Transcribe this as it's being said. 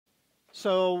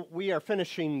So we are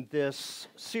finishing this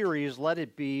series, Let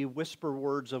It Be, Whisper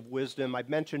Words of Wisdom. I've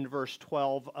mentioned verse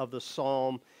 12 of the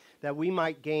Psalm, that we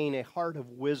might gain a heart of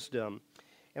wisdom.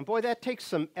 And boy, that takes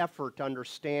some effort to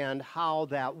understand how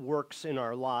that works in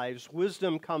our lives.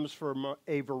 Wisdom comes from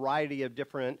a variety of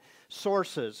different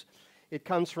sources. It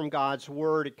comes from God's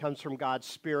Word, it comes from God's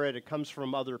Spirit, it comes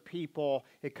from other people,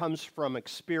 it comes from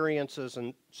experiences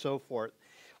and so forth.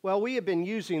 Well, we have been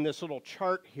using this little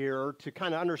chart here to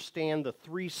kind of understand the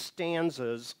three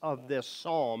stanzas of this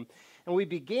psalm. And we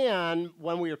began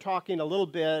when we were talking a little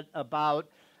bit about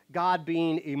God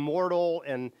being immortal,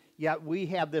 and yet we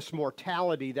have this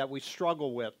mortality that we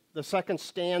struggle with. The second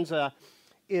stanza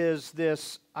is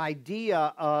this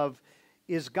idea of,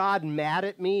 is God mad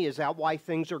at me? Is that why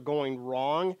things are going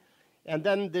wrong? And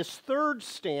then this third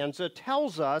stanza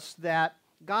tells us that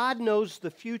God knows the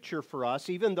future for us,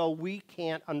 even though we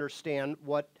can't understand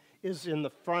what is in the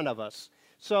front of us.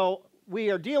 So we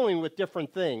are dealing with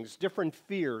different things, different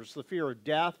fears, the fear of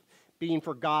death, being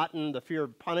forgotten, the fear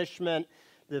of punishment,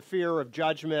 the fear of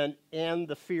judgment, and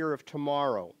the fear of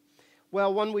tomorrow.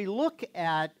 Well, when we look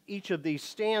at each of these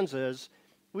stanzas,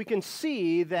 we can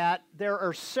see that there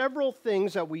are several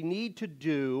things that we need to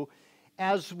do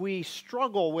as we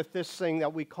struggle with this thing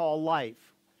that we call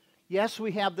life. Yes,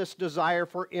 we have this desire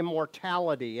for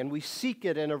immortality, and we seek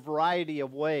it in a variety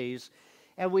of ways,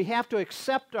 and we have to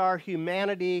accept our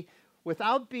humanity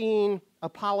without being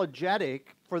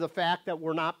apologetic for the fact that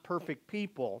we're not perfect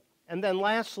people. And then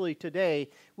lastly, today,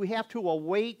 we have to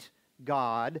await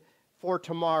God for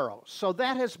tomorrow. So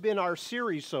that has been our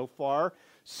series so far,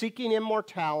 Seeking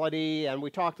Immortality, and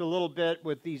we talked a little bit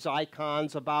with these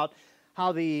icons about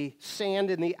how the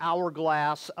sand in the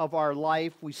hourglass of our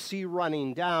life we see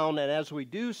running down, and as we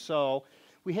do so,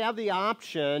 we have the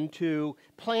option to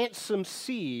plant some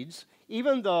seeds.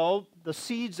 Even though the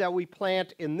seeds that we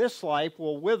plant in this life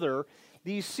will wither,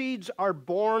 these seeds are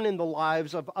born in the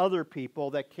lives of other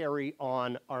people that carry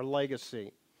on our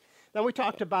legacy. Then we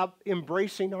talked about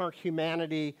embracing our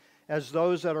humanity as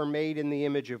those that are made in the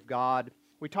image of God.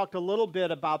 We talked a little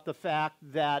bit about the fact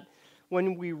that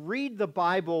when we read the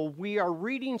Bible, we are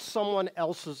reading someone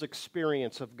else's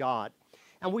experience of God.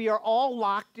 And we are all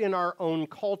locked in our own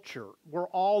culture. We're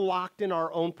all locked in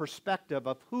our own perspective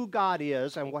of who God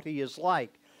is and what He is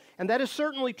like. And that is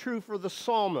certainly true for the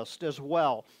psalmist as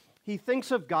well. He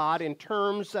thinks of God in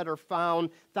terms that are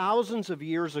found thousands of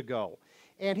years ago.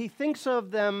 And he thinks of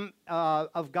them,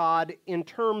 of God, in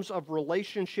terms of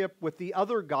relationship with the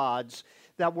other gods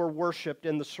that were worshipped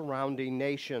in the surrounding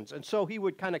nations. And so he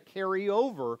would kind of carry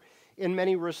over, in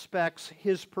many respects,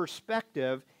 his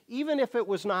perspective, even if it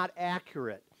was not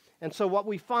accurate. And so what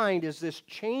we find is this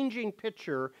changing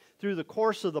picture through the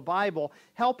course of the Bible,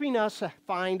 helping us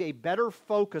find a better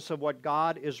focus of what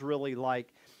God is really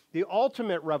like. The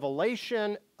ultimate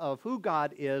revelation of who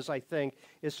God is, I think,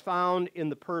 is found in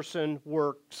the person,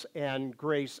 works, and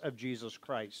grace of Jesus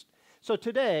Christ. So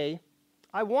today,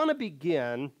 I want to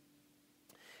begin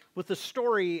with the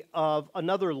story of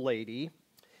another lady.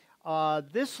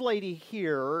 This lady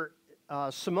here,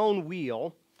 Simone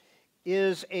Weil,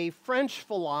 is a French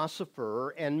philosopher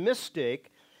and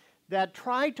mystic that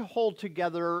tried to hold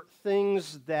together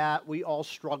things that we all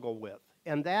struggle with.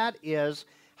 And that is,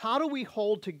 how do we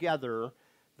hold together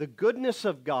the goodness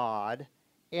of God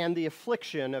and the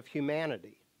affliction of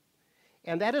humanity?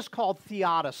 And that is called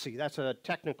theodicy. That's a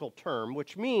technical term,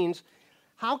 which means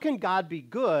how can God be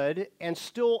good and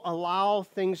still allow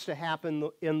things to happen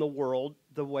in the world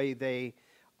the way they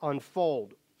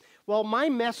unfold? Well, my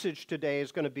message today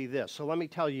is going to be this. So let me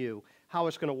tell you how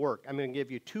it's going to work. I'm going to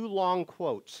give you two long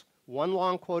quotes. One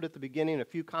long quote at the beginning, a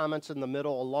few comments in the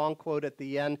middle, a long quote at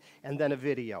the end, and then a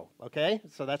video, okay?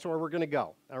 So that's where we're going to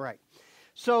go. All right.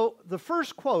 So the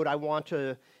first quote I want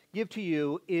to give to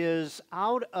you is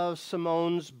out of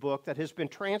Simone's book that has been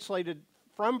translated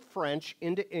from French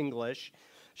into English.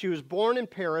 She was born in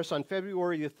Paris on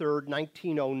February the 3rd,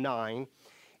 1909,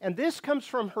 and this comes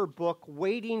from her book,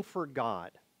 Waiting for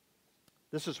God.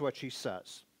 This is what she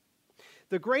says.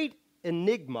 The great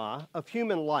enigma of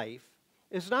human life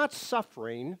is not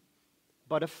suffering,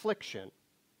 but affliction.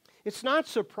 It's not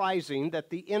surprising that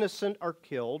the innocent are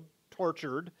killed,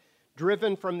 tortured,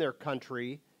 driven from their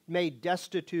country, made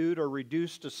destitute or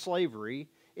reduced to slavery,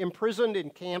 imprisoned in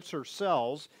camps or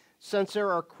cells, since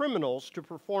there are criminals to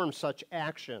perform such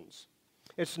actions.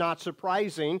 It's not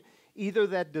surprising either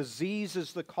that disease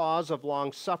is the cause of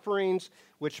long sufferings,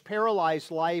 which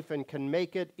paralyze life and can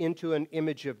make it into an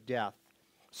image of death,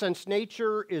 since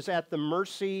nature is at the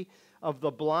mercy of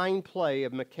the blind play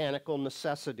of mechanical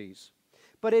necessities.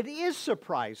 But it is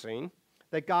surprising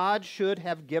that God should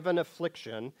have given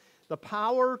affliction the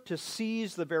power to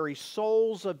seize the very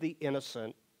souls of the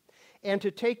innocent and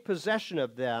to take possession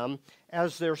of them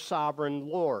as their sovereign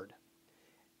Lord.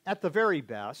 At the very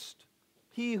best,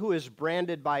 he who is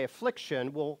branded by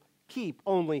affliction will keep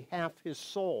only half his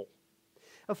soul.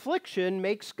 Affliction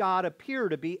makes God appear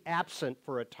to be absent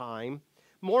for a time,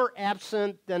 more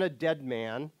absent than a dead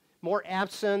man, more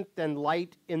absent than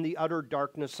light in the utter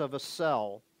darkness of a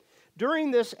cell.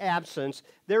 During this absence,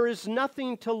 there is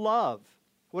nothing to love.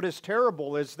 What is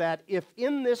terrible is that if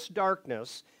in this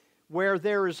darkness, where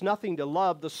there is nothing to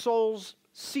love, the soul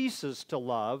ceases to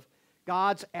love,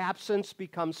 God's absence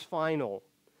becomes final.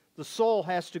 The soul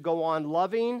has to go on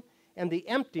loving, and the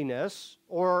emptiness,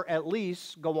 or at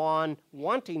least go on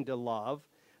wanting to love,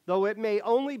 though it may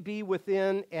only be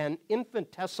within an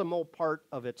infinitesimal part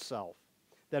of itself.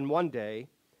 Then one day,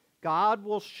 God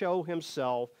will show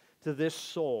himself to this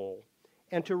soul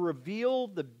and to reveal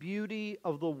the beauty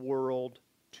of the world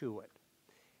to it.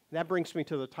 And that brings me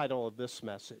to the title of this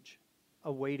message,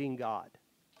 Awaiting God.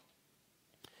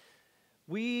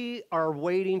 We are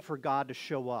waiting for God to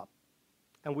show up,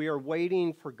 and we are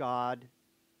waiting for God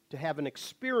to have an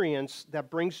experience that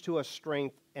brings to us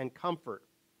strength and comfort.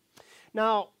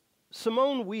 Now,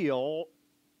 Simone Weil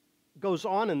goes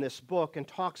on in this book and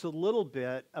talks a little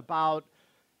bit about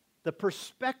the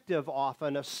perspective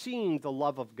often of seeing the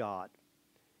love of God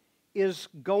is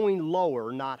going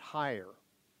lower, not higher.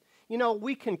 You know,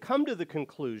 we can come to the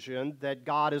conclusion that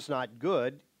God is not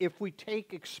good if we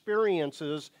take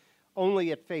experiences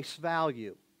only at face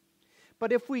value.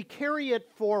 But if we carry it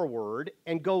forward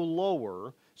and go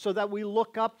lower so that we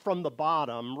look up from the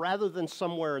bottom rather than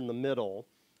somewhere in the middle,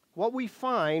 what we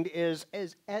find is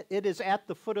it is at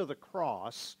the foot of the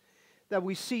cross that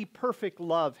we see perfect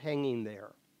love hanging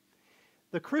there.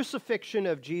 The crucifixion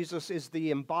of Jesus is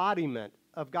the embodiment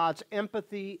of God's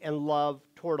empathy and love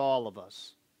toward all of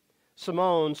us.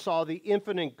 Simone saw the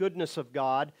infinite goodness of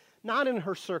God, not in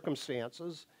her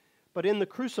circumstances, but in the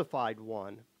crucified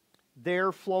one.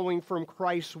 There, flowing from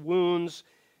Christ's wounds,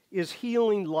 is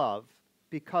healing love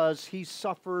because he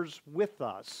suffers with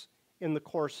us in the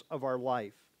course of our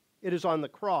life. It is on the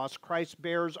cross Christ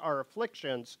bears our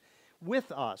afflictions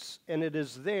with us, and it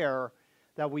is there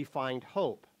that we find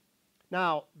hope.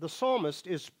 Now, the psalmist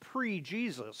is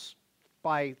pre-Jesus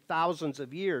by thousands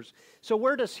of years. So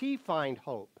where does he find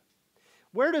hope?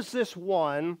 Where does this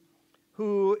one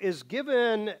who is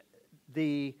given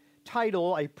the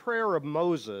title, A Prayer of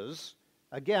Moses,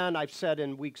 again, I've said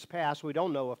in weeks past, we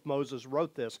don't know if Moses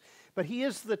wrote this, but he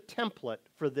is the template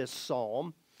for this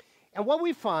psalm. And what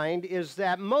we find is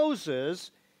that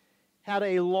Moses had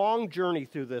a long journey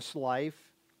through this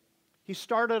life. He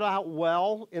started out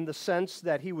well in the sense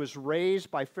that he was raised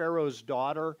by Pharaoh's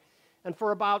daughter, and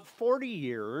for about 40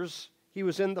 years, he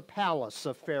was in the palace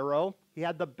of Pharaoh. He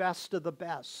had the best of the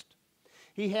best.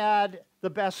 He had the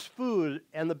best food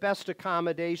and the best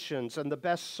accommodations and the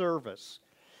best service.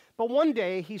 But one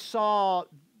day, he saw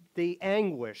the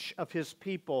anguish of his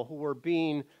people who were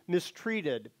being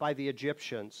mistreated by the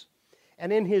Egyptians.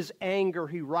 And in his anger,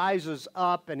 he rises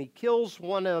up and he kills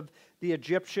one of the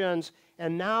Egyptians,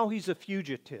 and now he's a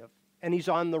fugitive, and he's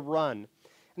on the run.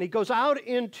 And he goes out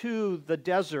into the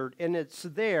desert, and it's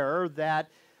there that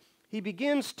he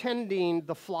begins tending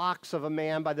the flocks of a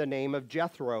man by the name of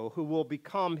Jethro, who will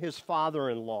become his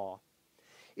father-in-law.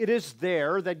 It is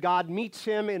there that God meets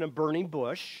him in a burning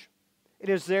bush. It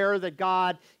is there that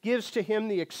God gives to him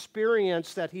the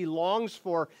experience that he longs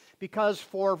for, because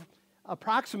for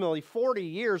approximately 40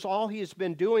 years, all he has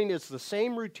been doing is the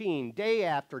same routine, day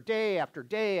after day after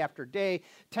day after day,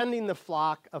 tending the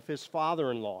flock of his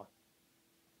father-in-law.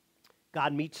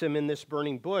 God meets him in this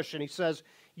burning bush, and he says,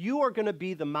 you are going to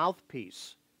be the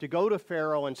mouthpiece to go to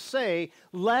Pharaoh and say,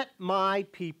 let my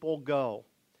people go.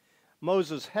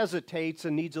 Moses hesitates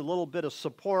and needs a little bit of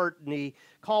support, and he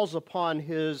calls upon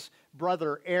his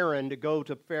brother Aaron to go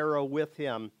to Pharaoh with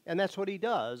him. And that's what he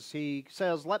does. He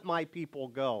says, let my people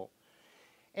go.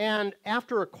 And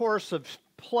after a course of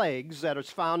plagues that is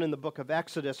found in the book of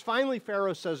Exodus, finally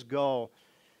Pharaoh says, go.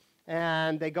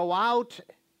 And they go out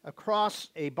across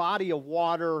a body of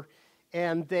water,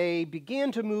 and they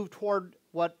begin to move toward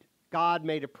what God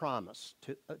made a promise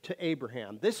to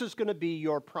Abraham. This is going to be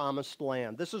your promised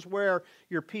land. This is where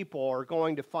your people are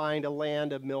going to find a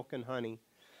land of milk and honey.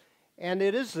 And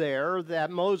it is there that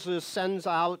Moses sends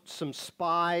out some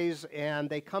spies, and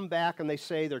they come back and they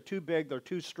say they're too big, they're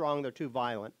too strong, they're too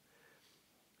violent.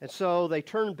 And so they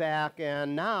turn back,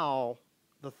 and now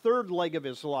the third leg of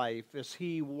his life is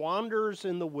he wanders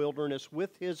in the wilderness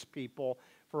with his people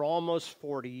for almost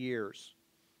 40 years.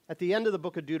 At the end of the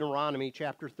book of Deuteronomy,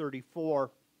 chapter 34,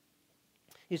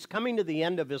 he's coming to the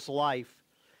end of his life,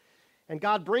 and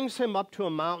God brings him up to a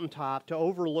mountaintop to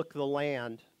overlook the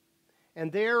land. And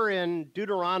there in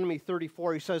Deuteronomy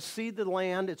 34, he says, "See the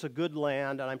land, it's a good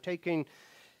land, and I'm taking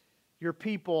your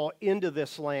people into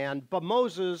this land. But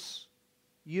Moses,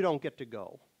 you don't get to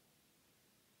go.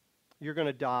 You're going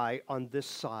to die on this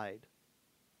side."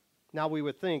 Now we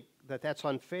would think that that's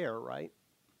unfair, right?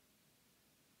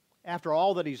 After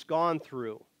all that he's gone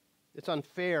through, it's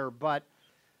unfair, but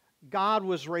God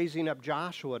was raising up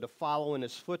Joshua to follow in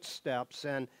his footsteps,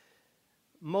 and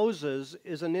Moses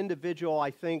is an individual, I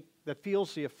think, that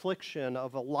feels the affliction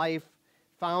of a life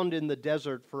found in the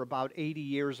desert for about 80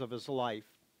 years of his life.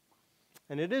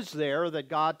 And it is there that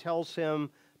God tells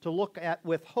him to look at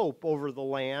with hope over the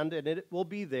land, and it will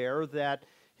be there that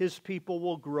his people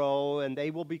will grow and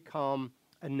they will become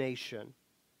a nation.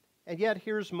 And yet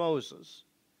here's Moses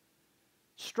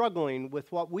struggling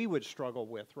with what we would struggle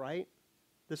with, right?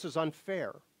 This is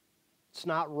unfair. It's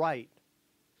not right.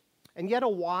 And yet a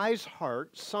wise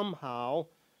heart somehow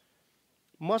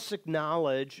must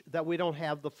acknowledge that we don't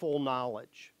have the full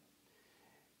knowledge.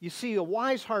 You see, a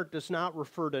wise heart does not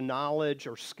refer to knowledge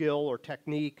or skill or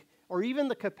technique or even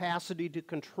the capacity to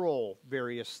control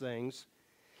various things.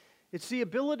 It's the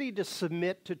ability to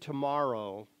submit to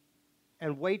tomorrow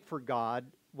and wait for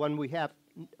God when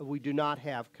we do not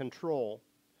have control.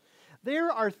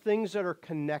 There are things that are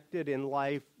connected in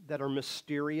life that are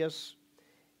mysterious,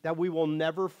 that we will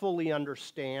never fully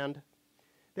understand.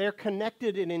 They are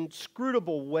connected in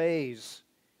inscrutable ways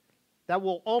that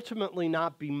will ultimately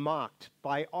not be mocked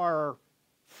by our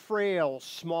frail,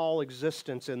 small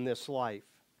existence in this life.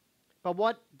 But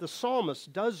what the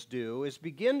psalmist does do is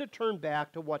begin to turn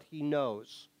back to what he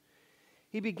knows.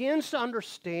 He begins to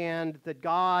understand that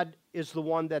God is the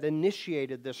one that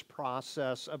initiated this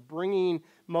process of bringing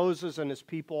Moses and his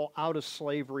people out of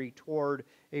slavery toward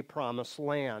a promised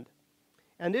land.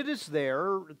 And it is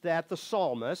there that the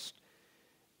psalmist,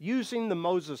 using the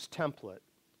Moses template,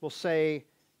 will say,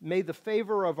 "May the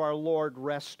favor of our Lord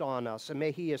rest on us, and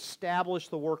may he establish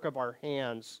the work of our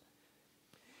hands."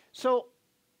 So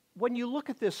when you look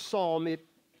at this psalm, it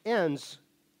ends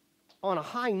on a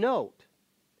high note,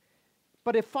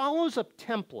 but it follows a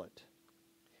template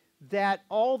that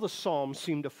all the psalms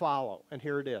seem to follow, and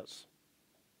here it is.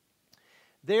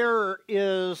 There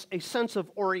is a sense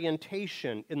of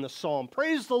orientation in the psalm.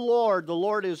 Praise the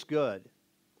Lord is good.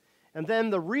 And then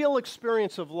the real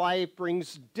experience of life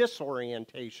brings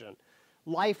disorientation.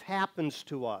 Life happens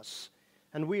to us,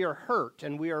 and we are hurt,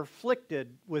 and we are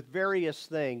afflicted with various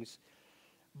things.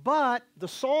 But the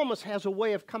psalmist has a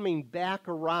way of coming back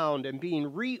around and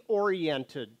being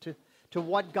reoriented to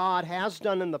what God has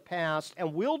done in the past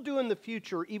and will do in the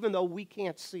future, even though we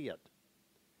can't see it.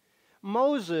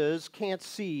 Moses can't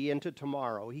see into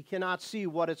tomorrow. He cannot see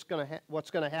what's going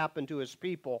to happen to his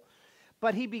people.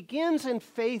 But he begins in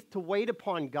faith to wait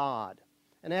upon God.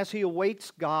 And as he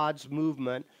awaits God's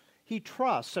movement, he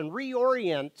trusts and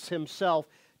reorients himself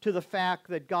to the fact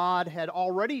that God had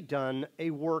already done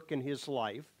a work in his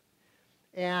life.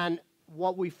 And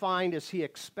what we find is he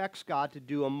expects God to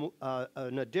do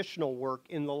an additional work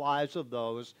in the lives of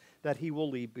those that he will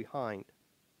leave behind.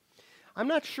 I'm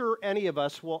not sure any of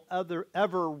us will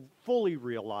ever fully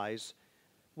realize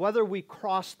whether we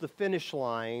cross the finish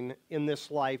line in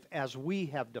this life as we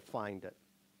have defined it.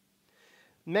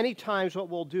 Many times what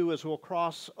we'll do is we'll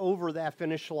cross over that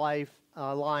finish line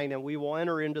and we will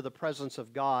enter into the presence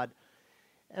of God,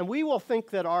 and we will think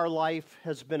that our life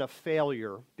has been a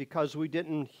failure because we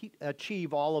didn't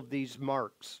achieve all of these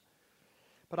marks.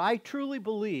 But I truly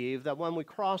believe that when we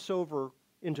cross over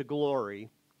into glory,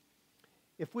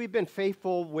 if we've been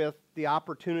faithful with the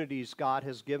opportunities God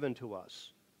has given to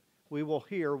us, we will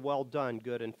hear, "Well done,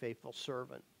 good and faithful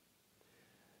servant.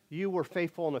 You were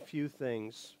faithful in a few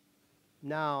things.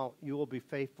 Now you will be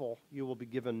faithful. You will be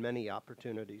given many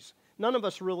opportunities." None of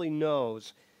us really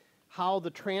knows how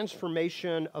the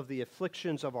transformation of the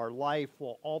afflictions of our life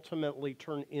will ultimately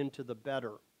turn into the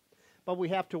better. But we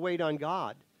have to wait on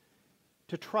God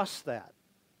to trust that.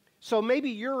 So maybe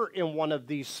you're in one of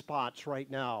these spots right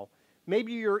now.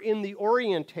 Maybe you're in the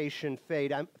orientation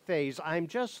phase. I'm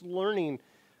just learning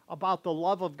about the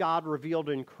love of God revealed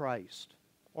in Christ.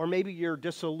 Or maybe you're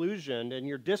disillusioned and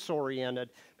you're disoriented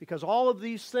because all of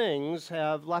these things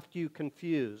have left you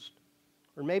confused.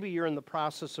 Or maybe you're in the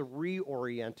process of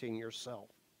reorienting yourself.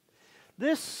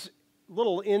 This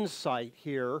little insight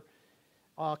here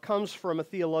comes from a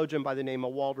theologian by the name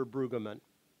of Walter Brueggemann.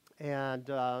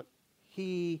 And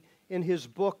he, in his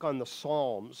book on the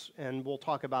Psalms, and we'll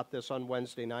talk about this on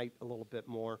Wednesday night a little bit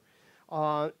more,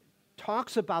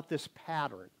 talks about this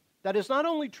pattern that is not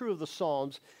only true of the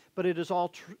Psalms, but it is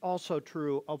also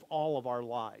true of all of our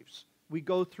lives. We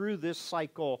go through this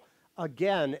cycle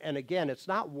again and again. It's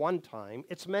not one time,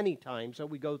 it's many times that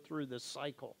we go through this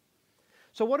cycle.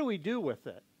 So what do we do with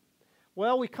it?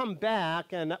 Well, we come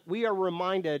back and we are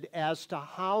reminded as to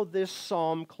how this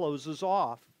psalm closes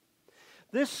off.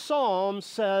 This psalm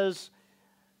says,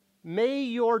 "May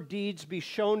your deeds be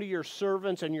shown to your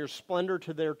servants and your splendor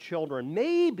to their children."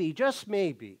 Maybe, just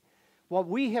maybe, what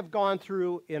we have gone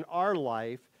through in our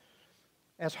life,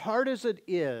 as hard as it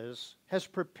is, has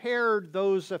prepared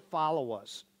those that follow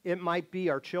us. It might be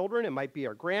our children, it might be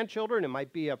our grandchildren, it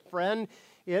might be a friend,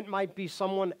 it might be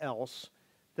someone else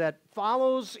that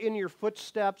follows in your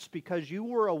footsteps because you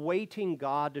were awaiting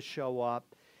God to show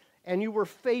up and you were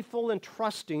faithful and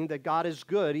trusting that God is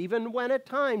good, even when at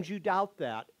times you doubt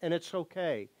that, and it's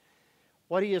okay.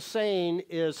 What he is saying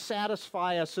is,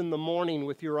 satisfy us in the morning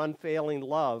with your unfailing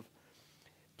love.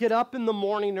 Get up in the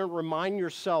morning and remind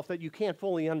yourself that you can't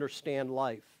fully understand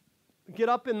life. Get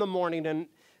up in the morning and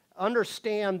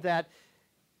understand that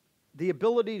the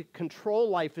ability to control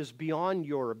life is beyond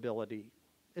your ability.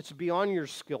 It's beyond your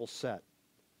skill set.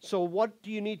 So what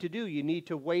do you need to do? You need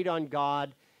to wait on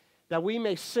God, that we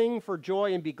may sing for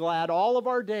joy and be glad all of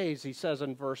our days, he says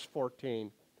in verse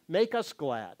 14. Make us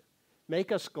glad,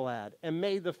 and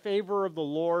may the favor of the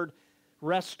Lord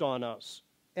rest on us.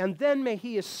 And then may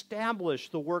he establish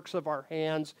the works of our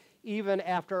hands, even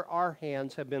after our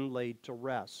hands have been laid to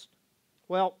rest.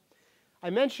 Well, I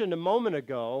mentioned a moment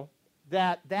ago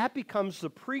that becomes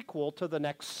the prequel to the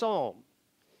next psalm.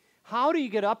 How do you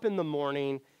get up in the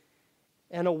morning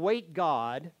and await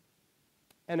God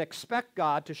and expect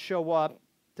God to show up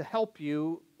to help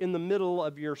you in the middle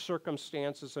of your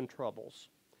circumstances and troubles?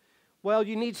 Well,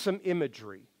 you need some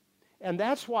imagery. And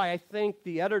that's why I think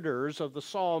the editors of the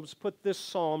Psalms put this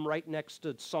psalm right next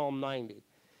to Psalm 90.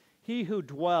 He who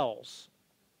dwells,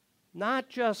 not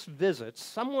just visits,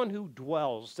 someone who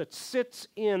dwells, that sits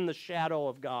in the shadow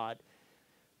of God,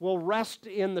 will rest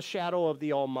in the shadow of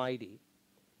the Almighty.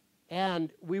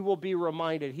 And we will be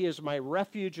reminded, he is my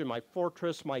refuge and my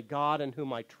fortress, my God in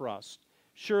whom I trust.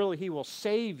 Surely he will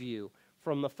save you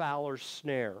from the fowler's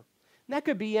snare. And that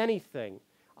could be anything.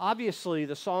 Obviously,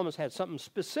 the psalmist had something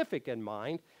specific in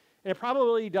mind, and it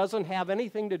probably doesn't have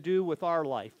anything to do with our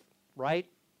life, right?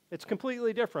 It's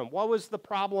completely different. What was the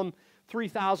problem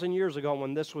 3,000 years ago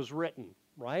when this was written,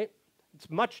 right? It's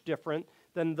much different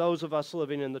than those of us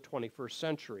living in the 21st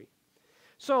century.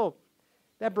 So,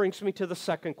 that brings me to the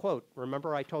second quote.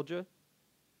 Remember I told you?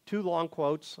 2 long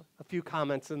quotes, a few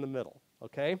comments in the middle,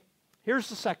 okay? Here's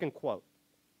the second quote.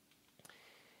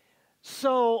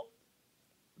 So,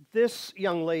 this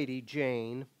young lady,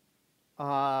 Jane,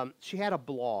 she had a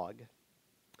blog.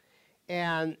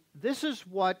 And this is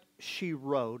what she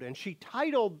wrote. And she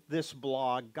titled this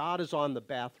blog, "God is on the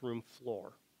Bathroom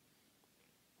Floor."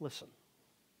 Listen.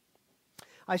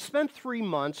 I spent 3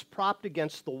 months propped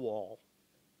against the wall.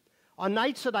 On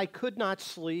nights that I could not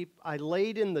sleep, I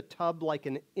laid in the tub like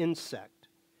an insect,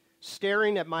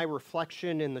 staring at my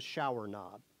reflection in the shower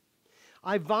knob.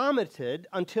 I vomited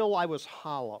until I was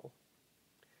hollow.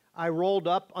 I rolled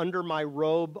up under my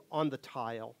robe on the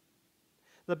tile.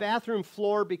 The bathroom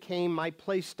floor became my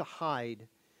place to hide,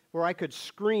 where I could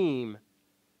scream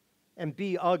and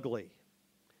be ugly,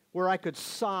 where I could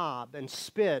sob and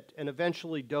spit and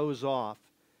eventually doze off,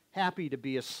 happy to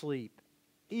be asleep,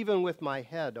 even with my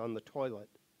head on the toilet.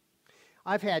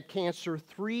 I've had cancer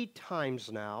 3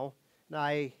 times now, and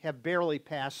I have barely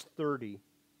passed 30.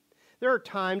 There are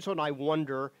times when I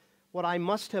wonder what I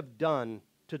must have done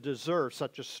to deserve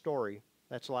such a story.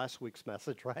 That's last week's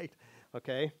message, right?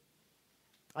 Okay.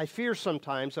 I fear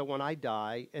sometimes that when I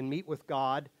die and meet with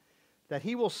God, that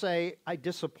he will say I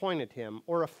disappointed him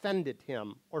or offended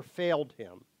him or failed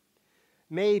him.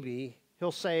 Maybe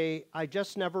he'll say I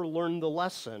just never learned the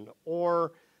lesson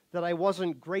or that I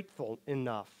wasn't grateful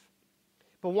enough.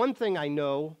 But one thing I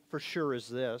know for sure is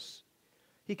this: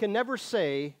 he can never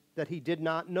say that he did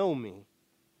not know me.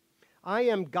 I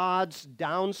am God's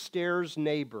downstairs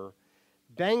neighbor,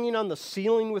 banging on the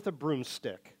ceiling with a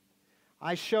broomstick.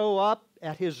 I show up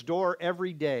at his door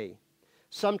every day,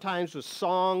 sometimes with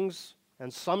songs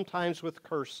and sometimes with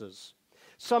curses,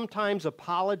 sometimes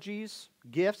apologies,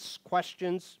 gifts,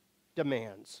 questions,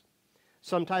 demands.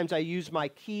 Sometimes I use my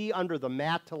key under the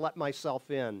mat to let myself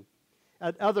in.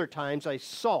 At other times, I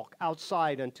sulk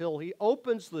outside until he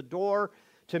opens the door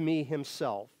to me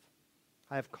himself.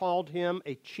 I have called him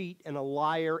a cheat and a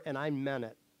liar, and I meant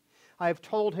it. I have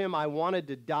told him I wanted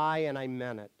to die, and I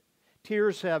meant it.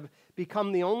 Tears have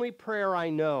become the only prayer I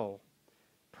know.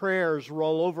 prayers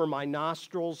roll over my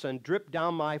nostrils and drip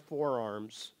down my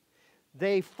forearms.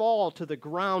 They fall to the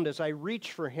ground as I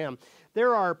reach for him.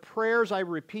 There are prayers I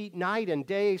repeat night and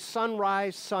day,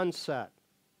 sunrise, sunset.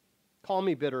 Call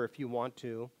me bitter if you want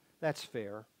to. That's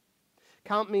fair.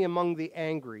 Count me among the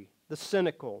angry, the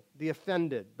cynical, the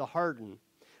offended, the hardened.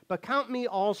 But count me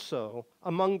also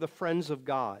among the friends of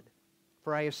God,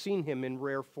 for I have seen him in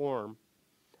rare form.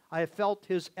 I have felt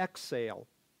his exhale,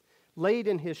 laid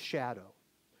in his shadow,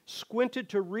 squinted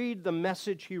to read the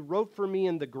message he wrote for me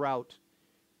in the grout.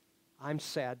 I'm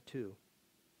sad too.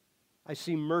 I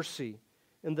see mercy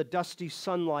in the dusty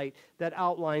sunlight that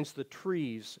outlines the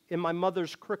trees, in my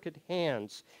mother's crooked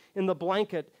hands, in the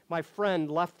blanket my friend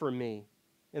left for me,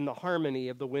 in the harmony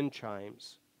of the wind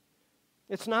chimes.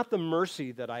 It's not the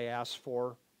mercy that I ask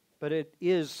for, but it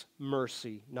is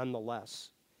mercy nonetheless.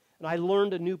 And I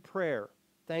learned a new prayer,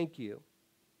 thank you.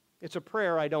 It's a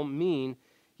prayer I don't mean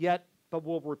yet, but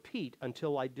will repeat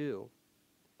until I do.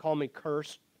 Call me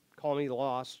cursed, call me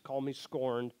lost, call me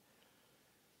scorned,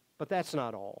 but that's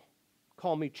not all.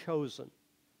 Call me chosen,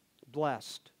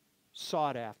 blessed,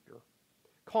 sought after.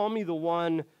 Call me the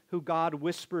one who God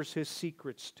whispers his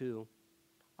secrets to.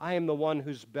 I am the one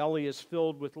whose belly is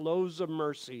filled with loaves of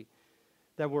mercy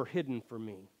that were hidden for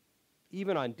me.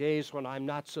 Even on days when I'm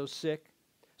not so sick,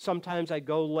 sometimes I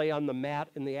go lay on the mat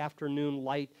in the afternoon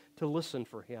light to listen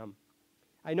for him.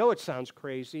 I know it sounds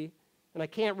crazy, and I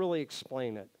can't really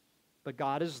explain it, but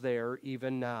God is there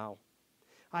even now.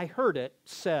 I heard it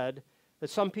said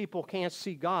that some people can't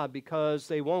see God because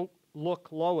they won't look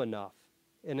low enough,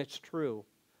 and it's true.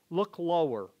 Look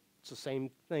lower. It's the same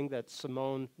thing that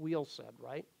Simone Weil said,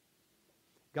 right?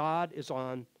 God is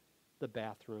on the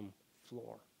bathroom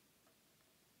floor.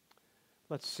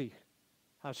 Let's see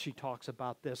how she talks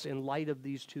about this in light of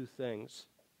these two things.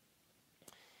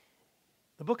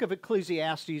 The book of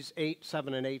Ecclesiastes 8,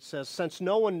 7, and 8 says, since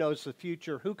no one knows the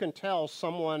future, who can tell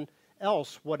someone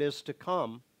else what is to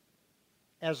come?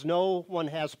 As no one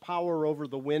has power over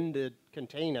the wind to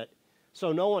contain it,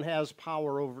 so no one has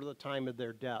power over the time of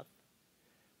their death.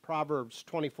 Proverbs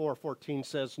 24:14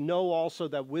 says, know also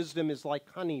that wisdom is like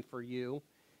honey for you.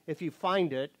 If you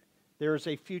find it, there is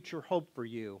a future hope for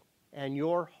you, and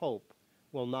your hope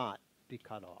will not be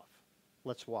cut off.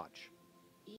 Let's watch.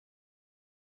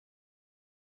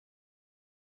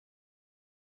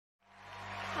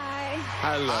 Hi.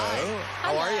 Hello.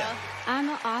 How are you? I'm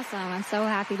awesome. I'm so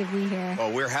happy to be here.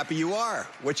 Well, we're happy you are.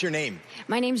 What's your name?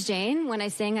 My name's Jane. When I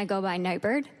sing, I go by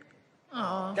Nightbird.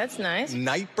 Oh, that's nice.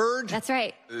 Nightbird? That's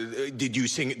right. Did you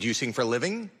sing? Do you sing for a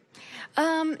living?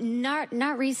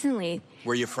 Not recently.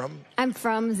 Where are you from? I'm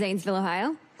from Zanesville,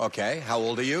 Ohio. Okay. How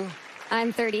old are you?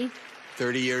 I'm 30.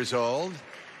 30 years old.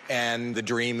 And the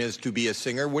dream is to be a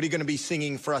singer. What are you going to be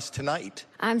singing for us tonight?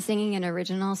 I'm singing an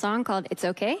original song called It's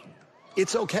Okay.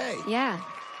 It's okay. Yeah.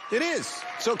 It is.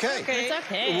 It's okay. It's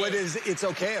okay. What is It's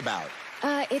Okay about?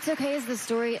 It's Okay is the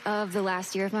story of the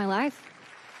last year of my life.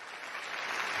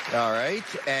 All right.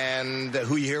 And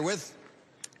who are you here with?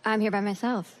 I'm here by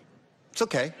myself. It's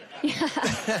okay.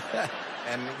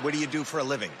 And what do you do for a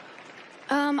living?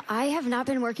 I have not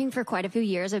been working for quite a few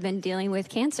years. I've been dealing with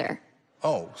cancer.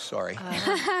 Oh, sorry.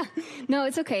 No,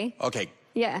 it's okay. Okay.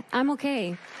 Yeah, I'm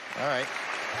okay. All right.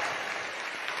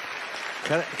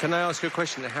 Can I ask you a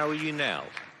question? How are you now?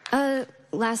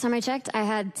 Last time I checked, I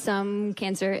had some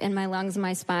cancer in my lungs,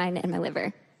 my spine, and my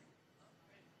liver.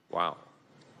 Wow.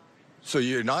 So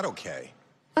you're not okay?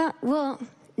 Well,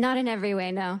 not in every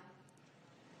way, no.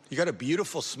 You got a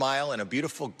beautiful smile and a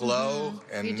beautiful glow,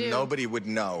 and You do. nobody would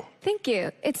know. Thank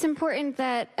you. It's important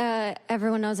that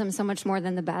everyone knows I'm so much more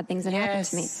than the bad things that happen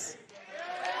to me.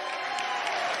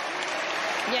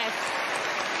 Yes.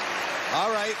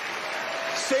 All right.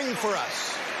 Sing for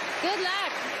us. Good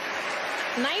luck.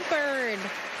 Nightbird.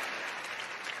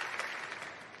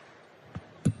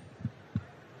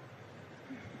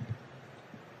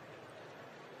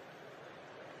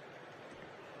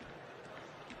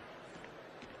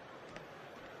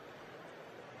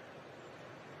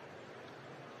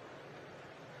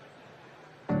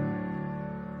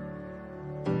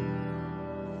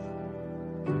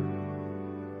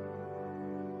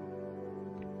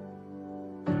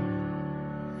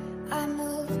 I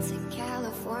moved to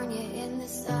California in the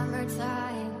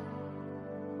summertime.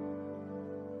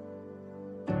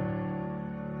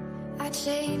 I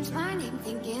changed my name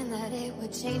thinking that it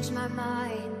would change my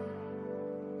mind.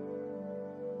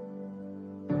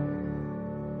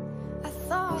 I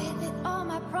thought that all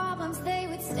my problems, they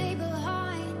would stay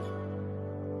behind.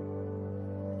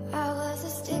 I was a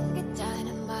stick of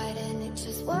dynamite and it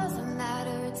just was a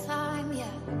matter of time, yeah.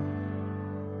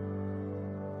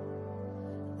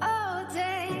 All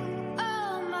day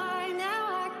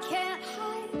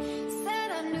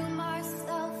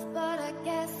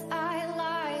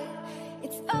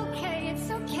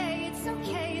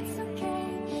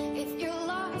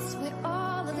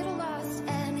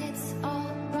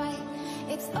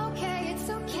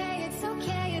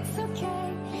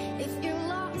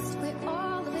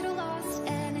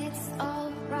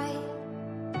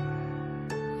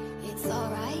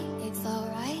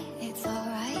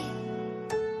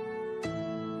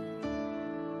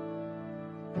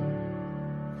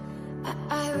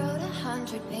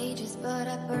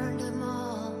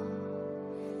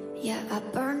Yeah, I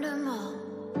burned them all.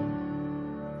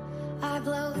 I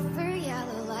blow through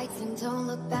yellow lights and don't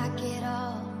look back at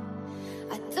all.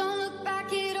 I don't look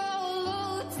back at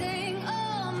all. Losing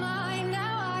all mine,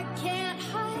 now I can't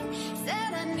hide.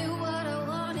 Said I knew what I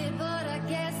wanted, but I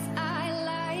guess I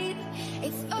lied.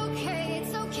 It's okay,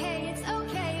 it's okay, it's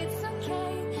okay, it's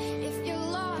okay. If you're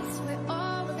lost, we're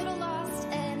all a little lost,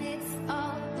 and it's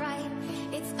alright.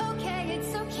 It's okay,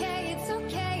 it's okay, it's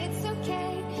okay, it's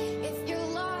okay. If you're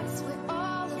lost, we're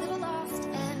all a little lost,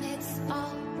 and it's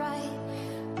alright.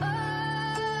 Oh,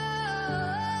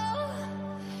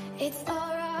 it's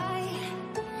alright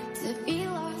to be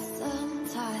lost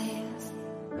sometimes.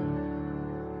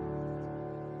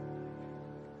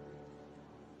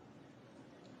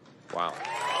 Wow.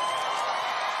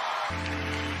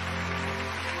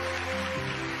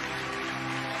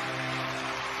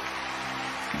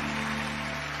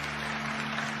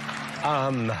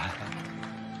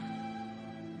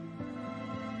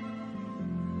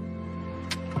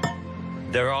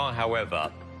 There are,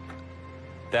 however,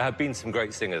 there have been some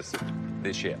great singers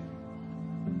this year.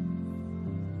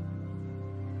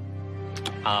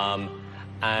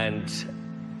 And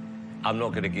I'm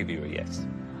not going to give you a yes.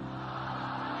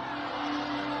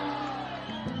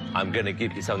 I'm going to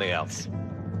give you something else.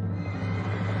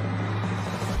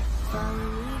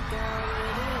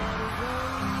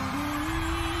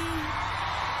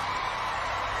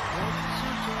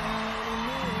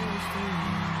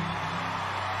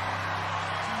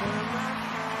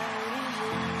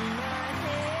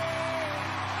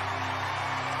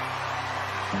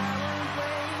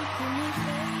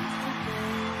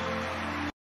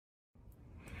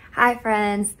 Hi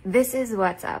friends, this is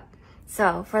What's Up.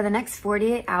 So for the next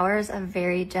 48 hours, a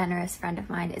very generous friend of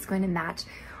mine is going to match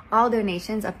all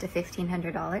donations up to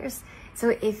 $1,500. So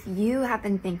if you have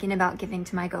been thinking about giving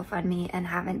to my GoFundMe and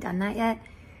haven't done that yet,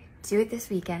 do it this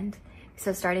weekend.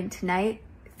 So starting tonight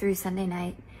through Sunday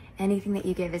night, anything that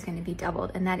you give is going to be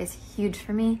doubled, and that is huge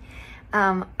for me.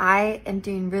 I am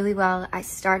doing really well. I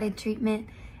started treatment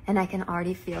and I can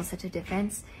already feel such a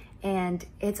difference. And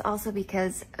it's also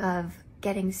because of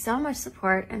getting so much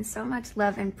support and so much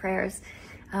love and prayers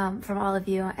from all of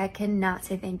you. I cannot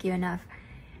say thank you enough.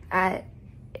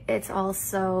 It's all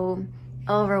so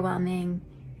overwhelming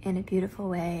in a beautiful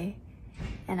way,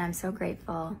 and I'm so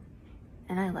grateful,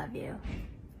 and I love you.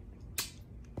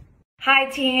 Hi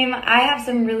team, I have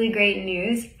some really great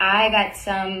news. I got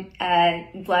some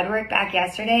blood work back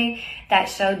yesterday that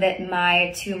showed that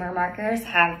my tumor markers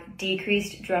have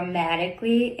decreased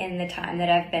dramatically in the time that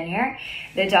I've been here.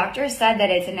 The doctor said that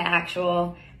it's an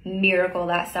actual miracle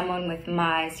that someone with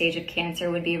my stage of cancer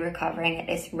would be recovering at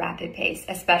this rapid pace,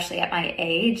 especially at my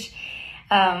age.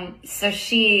 So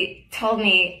she told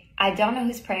me, I don't know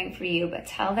who's praying for you, but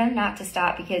tell them not to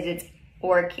stop because it's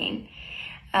working.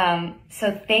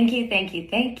 So thank you, thank you,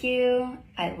 thank you.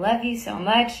 I love you so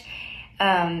much.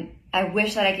 I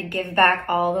wish that I could give back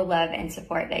all the love and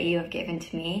support that you have given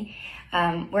to me.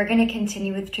 We're going to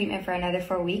continue with treatment for another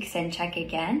 4 weeks and check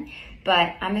again,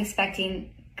 but I'm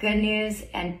expecting good news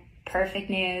and perfect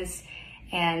news,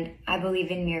 and I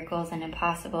believe in miracles and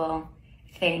impossible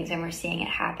things, and we're seeing it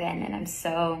happen, and I'm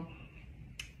so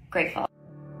grateful.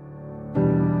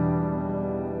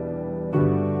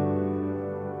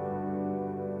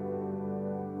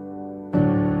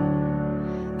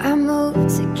 I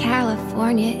moved to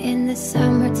California in the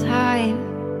summertime.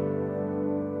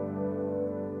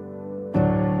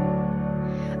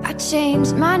 I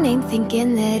changed my name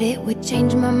thinking that it would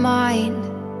change my mind.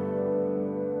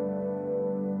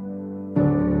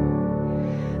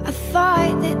 I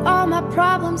thought that all my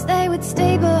problems, they would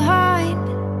stay behind.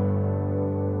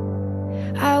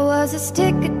 I was a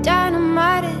stick of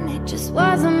dynamite and it just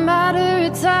was a matter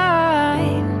of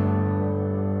time.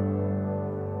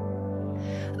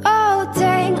 Oh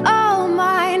dang, oh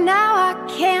my, now I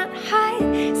can't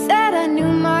hide. Said I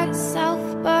knew myself,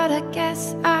 but I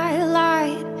guess I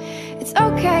lied. It's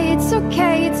okay, it's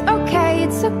okay, it's okay,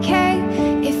 it's okay.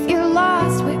 If you're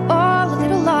lost, we're all a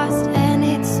little lost, and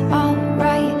it's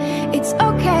alright. It's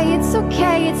okay, it's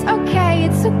okay, it's okay,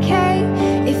 it's okay.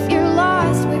 If you're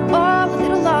lost, we're all a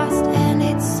little lost, and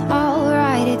it's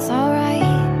alright, it's alright.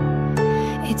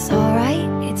 It's alright,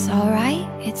 it's alright,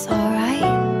 it's alright.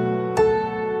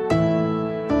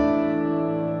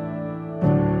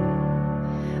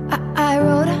 I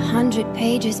wrote 100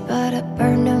 pages, but I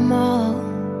burned them all.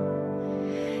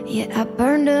 Yeah, I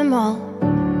burned them all.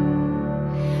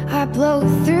 I blow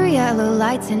through yellow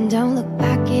lights and don't look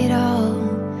back at all.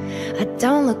 I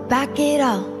don't look back at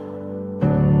all.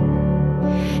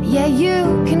 Yeah,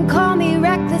 you can call me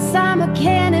reckless, I'm a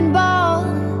cannonball.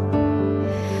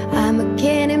 I'm a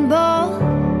cannonball.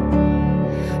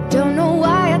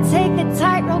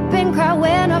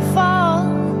 when I fall.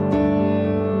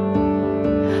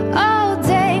 Oh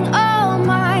dang, oh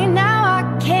my, now I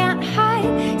can't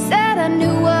hide. Said I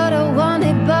knew what I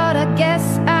wanted, but I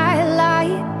guess I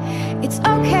lied. It's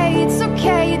okay, it's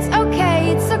okay, it's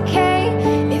okay, it's okay.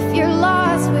 If you're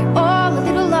lost, we're all a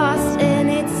little lost,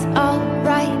 and it's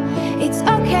alright. It's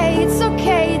okay, it's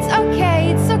okay, it's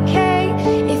okay, it's okay.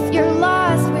 If you're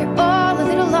lost, we're all a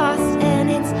little lost,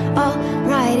 and it's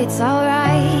alright, it's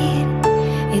alright.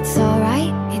 It's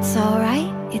alright, it's alright,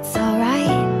 it's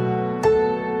alright.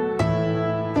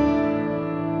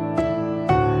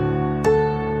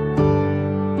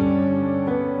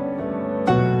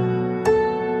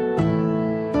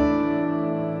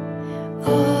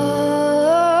 Oh,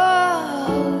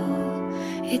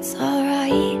 it's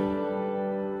alright.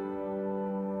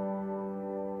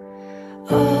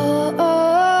 Oh,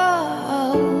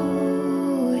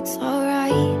 it's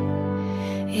alright.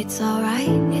 It's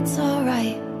alright, it's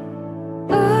alright.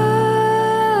 Oh,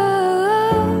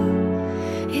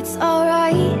 it's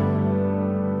alright.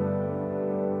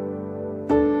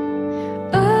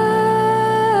 Oh,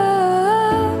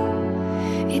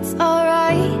 it's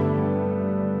alright.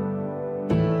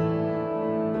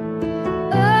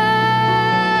 Oh,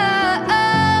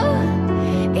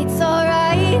 it's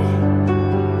alright.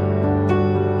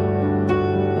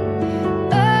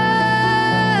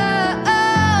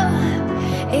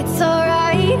 It's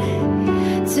alright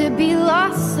to be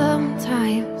lost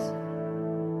sometimes.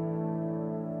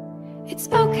 It's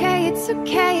okay, it's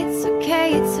okay, it's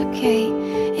okay, it's okay.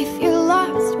 If you're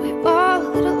lost, we're all a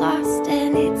little lost,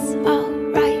 and it's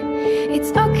alright.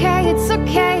 It's okay, it's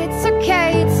okay, it's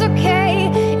okay, it's okay.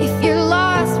 If you're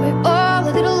lost, we're all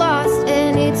a little lost,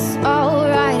 and it's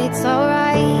alright, it's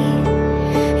alright.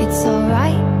 It's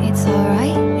alright, it's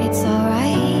alright, it's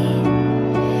alright.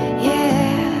 Yeah.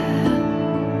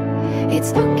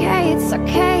 It's okay, it's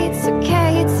okay, it's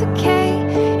okay, it's okay.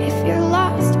 If you're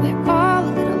lost, we're all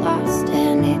a little lost,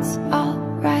 and it's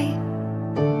alright.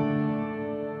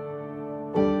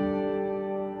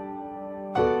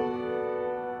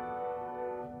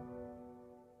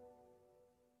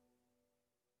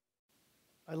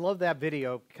 I love that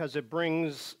video because it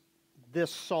brings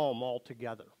this psalm all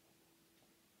together.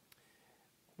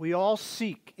 We all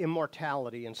seek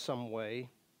immortality in some way,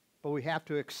 but we have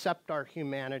to accept our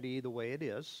humanity the way it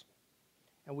is,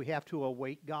 and we have to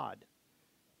await God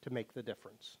to make the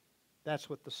difference. That's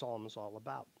what the psalm is all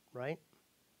about, right?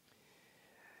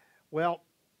 Well,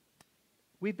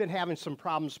 we've been having some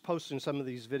problems posting some of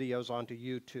these videos onto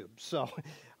YouTube, so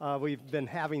we've been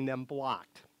having them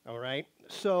blocked, all right?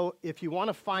 So if you want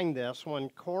to find this, when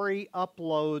Corey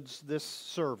uploads this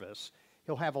service,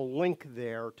 he'll have a link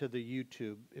there to the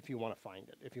YouTube if you want to find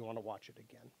it, if you want to watch it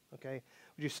again, okay?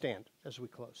 Would you stand as we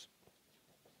close?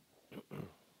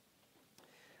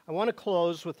 I want to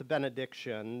close with a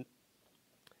benediction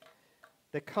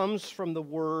that comes from the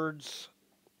words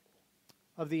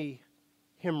of the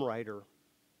hymn writer.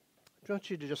 I want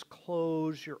you to just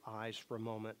close your eyes for a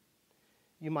moment.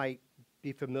 You might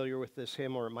be familiar with this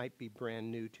hymn, or it might be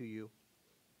brand new to you.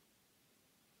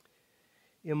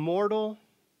 Immortal,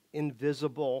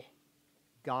 invisible,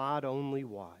 God only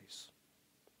wise,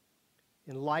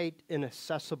 in light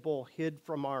inaccessible, hid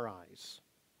from our eyes,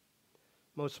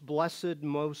 most blessed,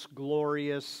 most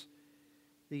glorious,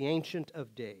 the Ancient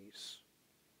of Days,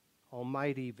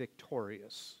 almighty,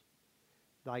 victorious,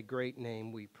 thy great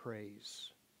name we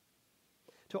praise.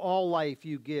 To all life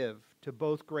you give, to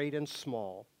both great and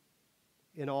small,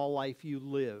 in all life you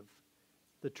live,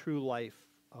 the true life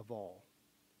of all,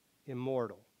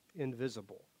 immortal,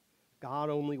 invisible, God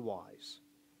only wise,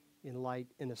 in light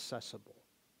inaccessible,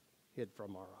 hid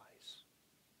from our eyes.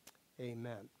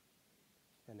 Amen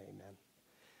and amen.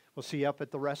 We'll see you up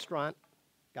at the restaurant.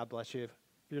 God bless you.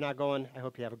 If you're not going, I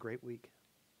hope you have a great week.